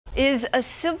Is a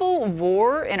civil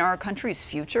war in our country's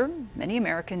future? Many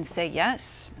Americans say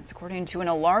yes. It's according to an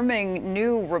alarming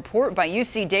new report by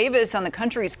UC Davis on the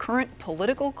country's current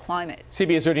political climate.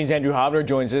 CBS 13's Andrew Hobner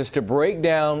joins us to break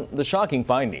down the shocking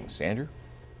findings. Andrew?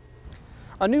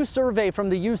 A new survey from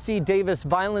the UC Davis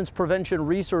Violence Prevention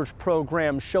Research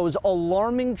Program shows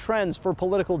alarming trends for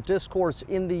political discourse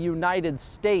in the United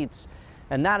States.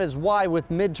 And that is why, with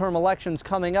midterm elections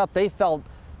coming up, they felt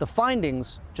the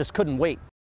findings just couldn't wait.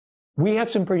 We have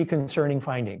some pretty concerning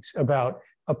findings about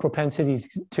a propensity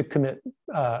to commit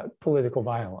political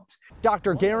violence.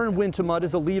 Dr. Garen Wintemud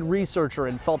is a lead researcher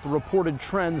and felt the reported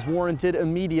trends warranted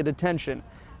immediate attention.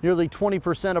 Nearly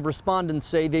 20% of respondents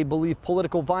say they believe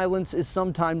political violence is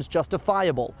sometimes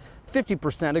justifiable.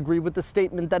 50% agree with the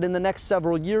statement that in the next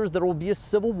several years there will be a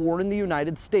civil war in the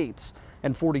United States.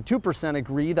 And 42%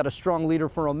 agree that a strong leader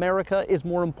for America is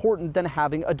more important than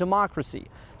having a democracy.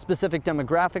 Specific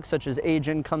demographics such as age,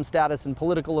 income status, and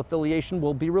political affiliation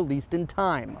will be released in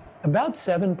time. About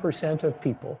 7% of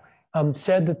people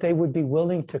said that they would be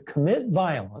willing to commit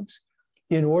violence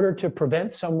in order to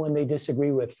prevent someone they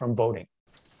disagree with from voting.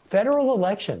 Federal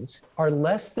elections are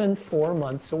less than 4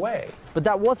 months away. But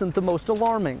that wasn't the most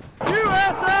alarming.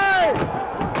 USA!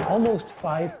 Almost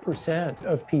 5%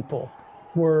 of people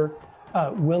were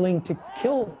willing to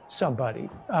kill somebody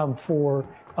for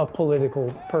a political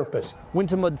purpose.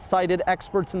 Wintemud cited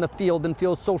experts in the field and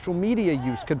feels social media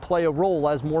use could play a role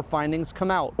as more findings come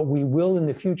out. We will in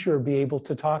the future be able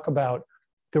to talk about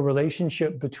the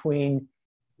relationship between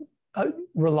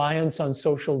reliance on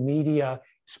social media,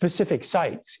 specific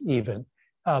sites even,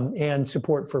 and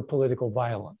support for political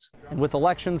violence. And with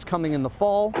elections coming in the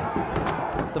fall,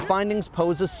 the findings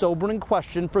pose a sobering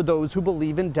question for those who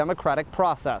believe in democratic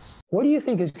process. What do you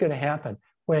think is going to happen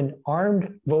when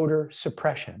armed voter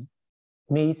suppression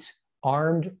meets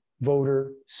armed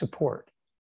voter support?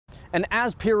 And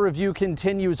as peer review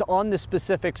continues on this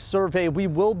specific survey, we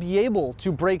will be able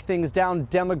to break things down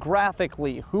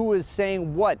demographically. Who is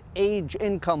saying what, age,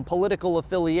 income, political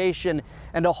affiliation,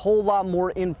 and a whole lot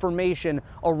more information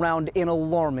around an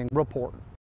alarming report.